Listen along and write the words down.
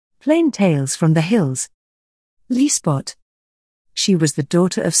Plain Tales from the Hills. Lispeth. She was the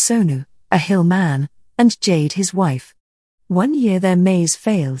daughter of Sonu, a hill man, and Jade his wife. One year their maize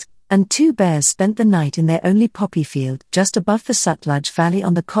failed, and two bears spent the night in their only poppy field just above the Sutlej Valley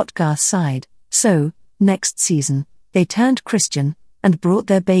on the Kotgarth side. So, next season, they turned Christian, and brought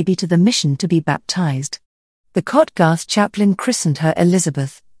their baby to the mission to be baptized. The Kotgarth chaplain christened her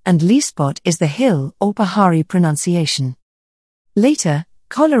Elizabeth, and Lispeth is the hill or Pahari pronunciation. Later,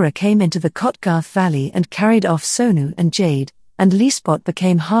 cholera came into the Kotgarth Valley and carried off Sonu and Jade, and Lispeth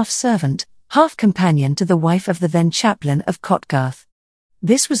became half servant, half companion to the wife of the then chaplain of Kotgarth.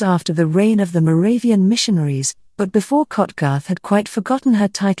 This was after the reign of the Moravian missionaries, but before Kotgarth had quite forgotten her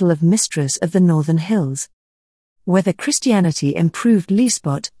title of Mistress of the Northern Hills. Whether Christianity improved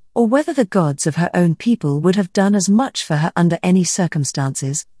Lispeth, or whether the gods of her own people would have done as much for her under any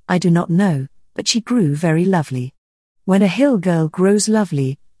circumstances, I do not know, but she grew very lovely. When a hill girl grows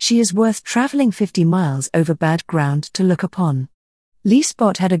lovely, she is worth traveling 50 miles over bad ground to look upon.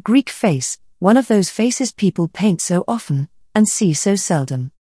 Lispeth had a Greek face, one of those faces people paint so often, and see so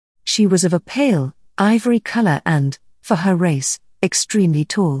seldom. She was of a pale, ivory color and, for her race, extremely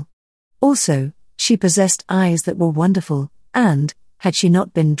tall. Also, she possessed eyes that were wonderful, and, had she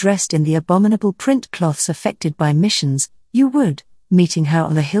not been dressed in the abominable print cloths affected by missions, you would, meeting her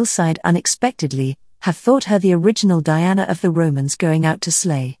on the hillside unexpectedly, have thought her the original Diana of the Romans going out to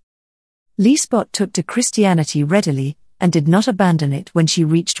slay. Lispeth took to Christianity readily, and did not abandon it when she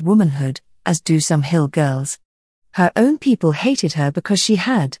reached womanhood, as do some hill girls. Her own people hated her because she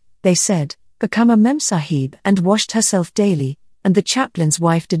had, they said, become a memsahib and washed herself daily, and the chaplain's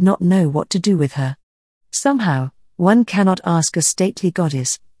wife did not know what to do with her. Somehow, one cannot ask a stately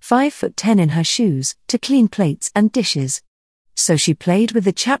goddess, 5'10" in her shoes, to clean plates and dishes. So she played with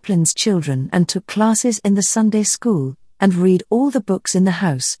the chaplain's children and took classes in the Sunday school, and read all the books in the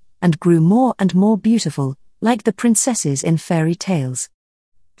house, and grew more and more beautiful, like the princesses in fairy tales.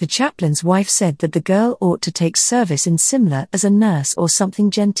 The chaplain's wife said that the girl ought to take service in Simla as a nurse or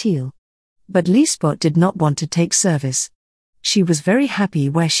something genteel. But Lispeth did not want to take service. She was very happy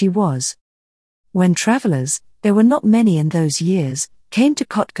where she was. When travelers, there were not many in those years, came to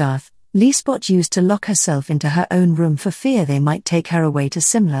Kotgarth, Lispeth used to lock herself into her own room for fear they might take her away to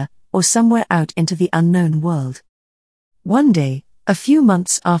Simla, or somewhere out into the unknown world. One day, a few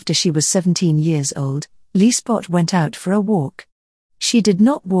months after she was 17 years old, Lispeth went out for a walk. She did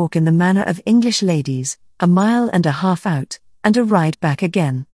not walk in the manner of English ladies, a mile and a half out, and a ride back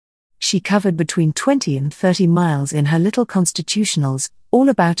again. She covered between 20 and 30 miles in her little constitutionals, all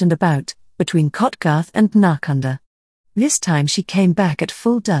about and about, between Kotgarth and Narkunda. This time she came back at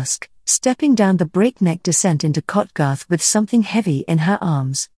full dusk, stepping down the breakneck descent into Kotgarth with something heavy in her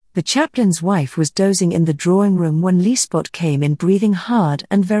arms. The chaplain's wife was dozing in the drawing room when Lispeth came in, breathing hard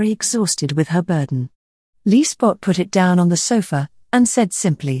and very exhausted with her burden. Lispeth put it down on the sofa, and said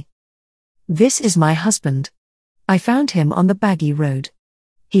simply, "This is my husband. I found him on the Baggy Road.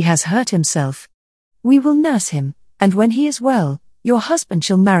 He has hurt himself. We will nurse him, and when he is well, your husband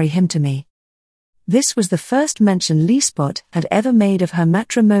shall marry him to me." This was the first mention Lispeth had ever made of her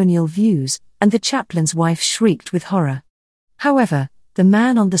matrimonial views, and the chaplain's wife shrieked with horror. However, the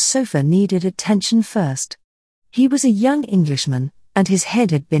man on the sofa needed attention first. He was a young Englishman, and his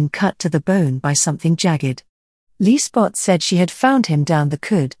head had been cut to the bone by something jagged. Lispeth said she had found him down the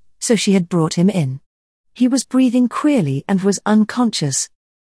Khud, so she had brought him in. He was breathing queerly and was unconscious.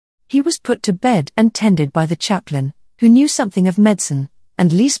 He was put to bed and tended by the chaplain, who knew something of medicine,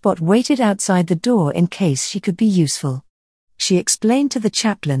 and Lispeth waited outside the door in case she could be useful. She explained to the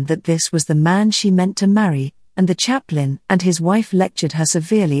chaplain that this was the man she meant to marry, and the chaplain and his wife lectured her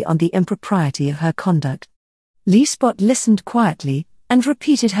severely on the impropriety of her conduct. Lispeth listened quietly, and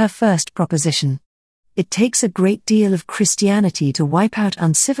repeated her first proposition. It takes a great deal of Christianity to wipe out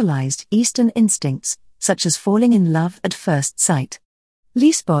uncivilized Eastern instincts, such as falling in love at first sight.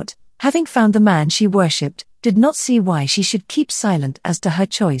 Lispeth, having found the man she worshipped, did not see why she should keep silent as to her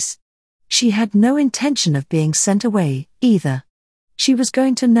choice. She had no intention of being sent away, either. She was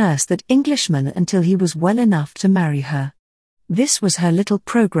going to nurse that Englishman until he was well enough to marry her. This was her little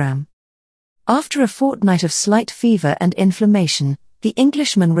program. After a fortnight of slight fever and inflammation, the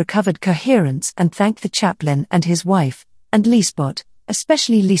Englishman recovered coherence and thanked the chaplain and his wife, and Lispeth,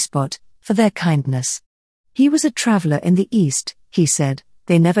 especially Lispeth, for their kindness. He was a traveller in the East, he said.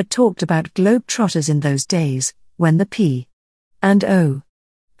 They never talked about globe-trotters in those days, when the P&O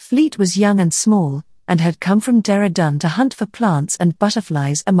fleet was young and small, and had come from Dehradun to hunt for plants and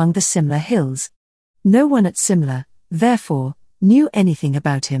butterflies among the Simla hills. No one at Simla, therefore, knew anything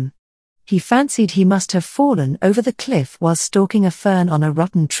about him. He fancied he must have fallen over the cliff while stalking a fern on a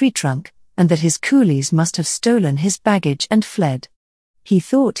rotten tree trunk, and that his coolies must have stolen his baggage and fled. He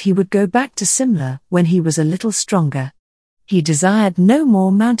thought he would go back to Simla when he was a little stronger. He desired no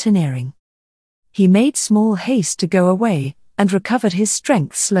more mountaineering. He made small haste to go away, and recovered his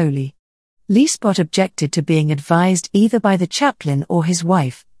strength slowly. Lispeth objected to being advised either by the chaplain or his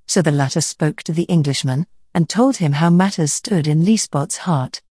wife, so the latter spoke to the Englishman, and told him how matters stood in Lispeth's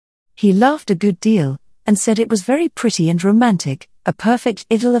heart. He laughed a good deal, and said it was very pretty and romantic, a perfect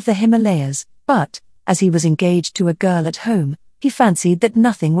idyll of the Himalayas, but, as he was engaged to a girl at home, he fancied that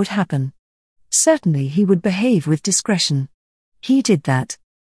nothing would happen. Certainly he would behave with discretion. He did that.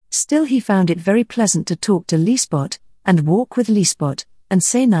 Still he found it very pleasant to talk to Lispeth, and walk with Lispeth, and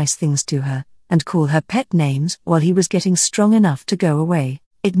say nice things to her, and call her pet names while he was getting strong enough to go away.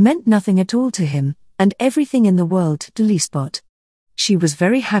 It meant nothing at all to him, and everything in the world to Lispeth. She was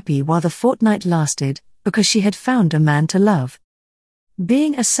very happy while the fortnight lasted, because she had found a man to love.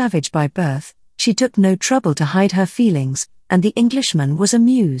 Being a savage by birth, she took no trouble to hide her feelings, and the Englishman was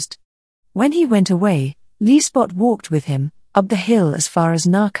amused. When he went away, Lispeth walked with him, up the hill as far as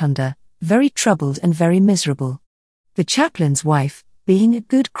Narkunda, very troubled and very miserable. The chaplain's wife, being a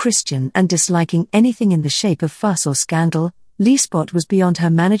good Christian and disliking anything in the shape of fuss or scandal, Lispeth was beyond her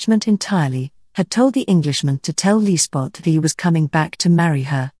management entirely, had told the Englishman to tell Lispeth that he was coming back to marry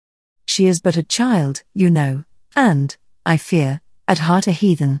her. She is but a child, you know, and, I fear, at heart a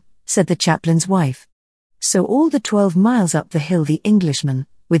heathen, said the chaplain's wife. So all the 12 miles up the hill the Englishman,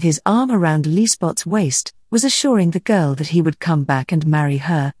 with his arm around Lispeth's waist, was assuring the girl that he would come back and marry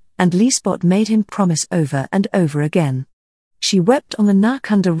her, and Lispeth made him promise over and over again. She wept on the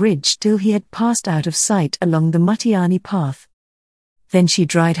Narkunda ridge till he had passed out of sight along the Mutiani path. Then she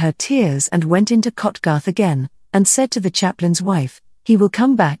dried her tears and went into Kotgarth again, and said to the chaplain's wife, "He will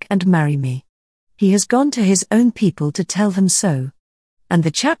come back and marry me. He has gone to his own people to tell them so." And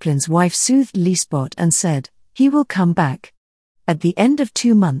the chaplain's wife soothed Lispeth and said, "He will come back." At the end of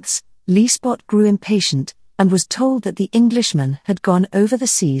 2 months, Lispeth grew impatient, and was told that the Englishman had gone over the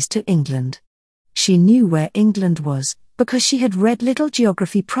seas to England. She knew where England was, because she had read little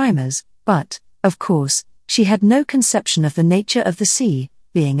geography primers, but, of course, she had no conception of the nature of the sea,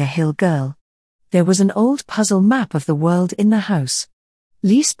 being a hill girl. There was an old puzzle map of the world in the house.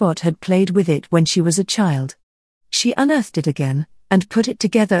 Lispeth had played with it when she was a child. She unearthed it again, and put it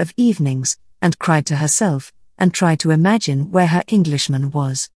together of evenings, and cried to herself, and tried to imagine where her Englishman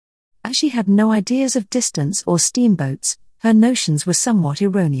was. As she had no ideas of distance or steamboats, her notions were somewhat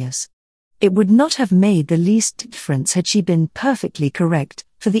erroneous. It would not have made the least difference had she been perfectly correct,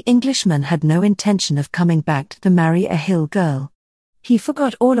 for the Englishman had no intention of coming back to marry a hill girl. He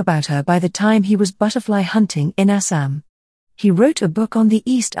forgot all about her by the time he was butterfly hunting in Assam. He wrote a book on the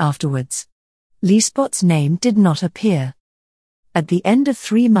East afterwards. Lispeth's name did not appear. At the end of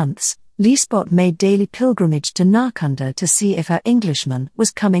 3 months, Lispeth made daily pilgrimage to Narkunda to see if her Englishman was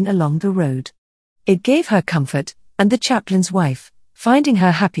coming along the road. It gave her comfort, and the chaplain's wife, finding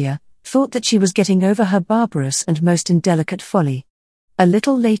her happier, thought that she was getting over her barbarous and most indelicate folly. A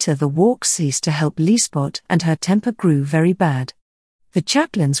little later the walk ceased to help Lispeth, and her temper grew very bad. The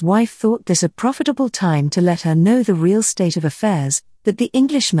chaplain's wife thought this a profitable time to let her know the real state of affairs, that the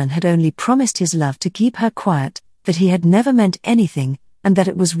Englishman had only promised his love to keep her quiet, that he had never meant anything, and that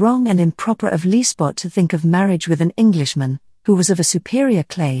it was wrong and improper of Lispeth to think of marriage with an Englishman, who was of a superior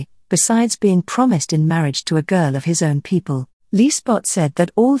clay, besides being promised in marriage to a girl of his own people. Lispeth said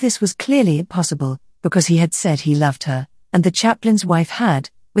that all this was clearly impossible, because he had said he loved her, and the chaplain's wife had,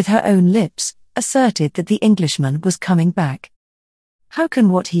 with her own lips, asserted that the Englishman was coming back. "How can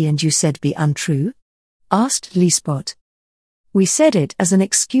what he and you said be untrue?" asked Lispeth. "We said it as an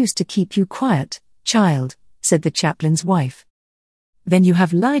excuse to keep you quiet, child," said the chaplain's wife. "Then you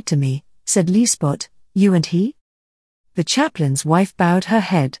have lied to me," said Lispeth, "you and he?" The chaplain's wife bowed her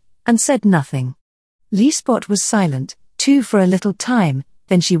head, and said nothing. Lispeth was silent, too, for a little time,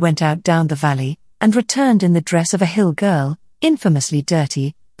 then she went out down the valley, and returned in the dress of a hill girl, infamously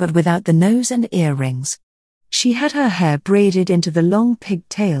dirty, but without the nose and earrings. She had her hair braided into the long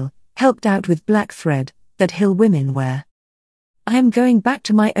pigtail, helped out with black thread, that hill women wear. "I am going back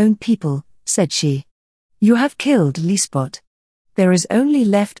to my own people," said she. "You have killed Lispeth. There is only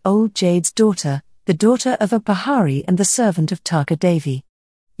left old Jade's daughter, the daughter of a Pahari and the servant of Taka Devi.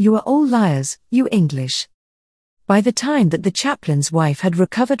 You are all liars, you English." By the time that the chaplain's wife had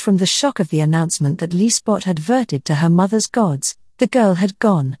recovered from the shock of the announcement that Lispeth had verted to her mother's gods, the girl had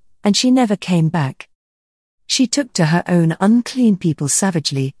gone, and she never came back. She took to her own unclean people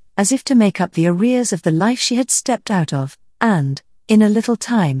savagely, as if to make up the arrears of the life she had stepped out of, and, in a little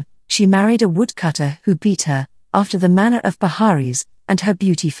time, She married a woodcutter who beat her, after the manner of Paharis, and her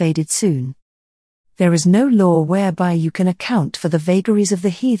beauty faded soon. "There is no law whereby you can account for the vagaries of the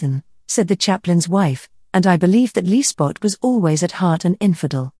heathen," said the chaplain's wife, and I believe that Lispeth was always at heart an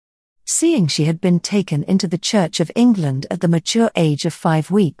infidel. Seeing she had been taken into the Church of England at the mature age of 5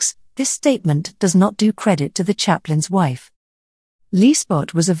 weeks, this statement does not do credit to the chaplain's wife.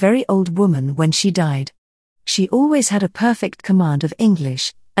 Lispeth was a very old woman when she died. She always had a perfect command of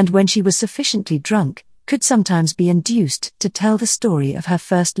English, and when she was sufficiently drunk, could sometimes be induced to tell the story of her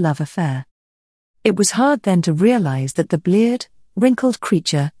first love affair. It was hard then to realize that the bleared, wrinkled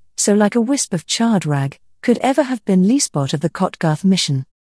creature, so like a wisp of charred rag, could ever have been Lispeth of the Kotgarth mission.